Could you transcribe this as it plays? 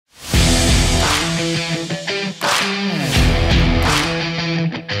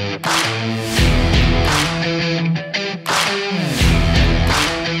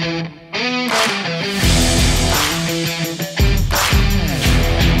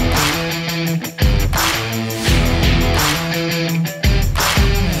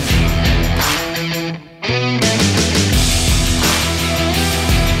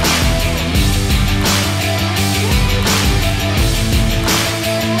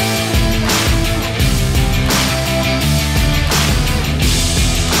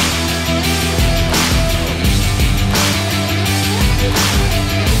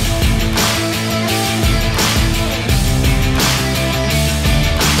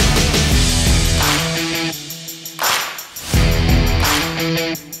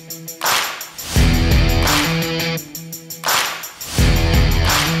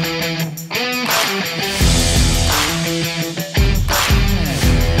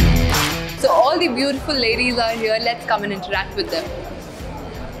the beautiful ladies are here. Let's come and interact with them.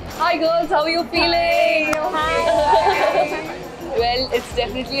 Hi girls, how are you feeling? Hi. Well, it's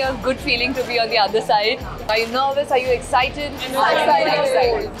definitely a good feeling to be on the other side. Are you nervous? Are you excited? I'm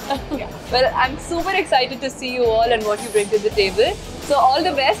excited. Well, I'm super excited to see you all and what you bring to the table. So all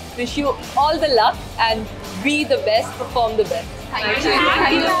the best, wish you all the luck and be the best, perform the best. Thank you.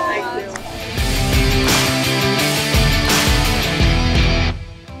 Thank you. Thank you.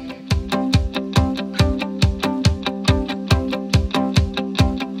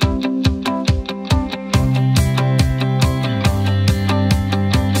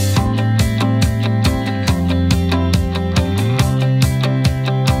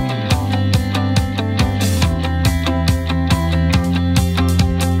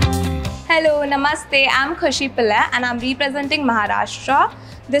 Hello, Namaste. I'm Khushi Pillai and I'm representing Maharashtra.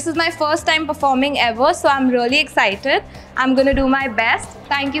 This is my first time performing ever, so I'm really excited. I'm going to do my best.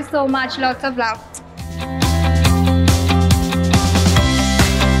 Thank you so much. Lots of love.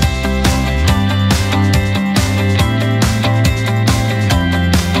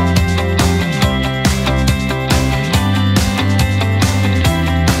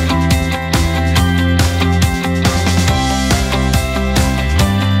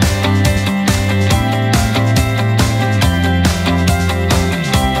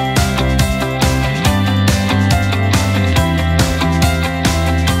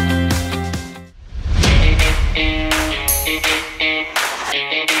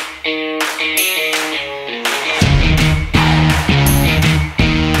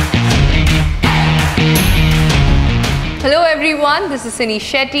 Hello everyone, this is Sini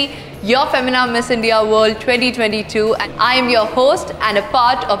Shetty, your Femina Miss India World 2022, and I am your host and a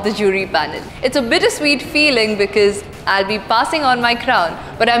part of the jury panel. It's a bittersweet feeling because I'll be passing on my crown,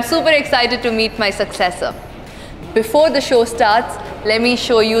 but I'm super excited to meet my successor. Before the show starts, let me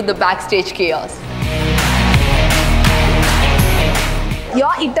show you the backstage chaos.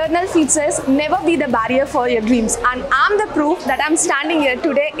 Your eternal features never be the barrier for your dreams, and I'm the proof that I'm standing here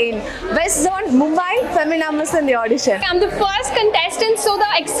today in West Zone, Mumbai, Femina Miss India audition. I'm the first contestant, so the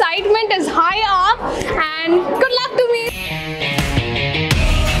excitement is high up, and good luck to me.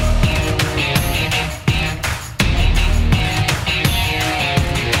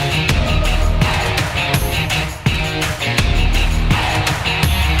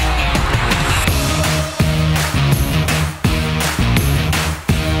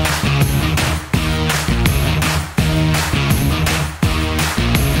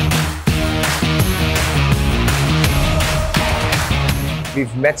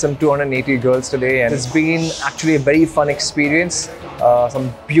 We've met some 280 girls today and it's been actually a very fun experience.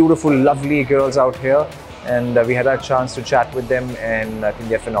 Some beautiful, lovely girls out here, and we had a chance to chat with them, and I think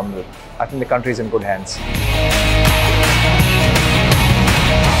they're phenomenal. I think the country is in good hands.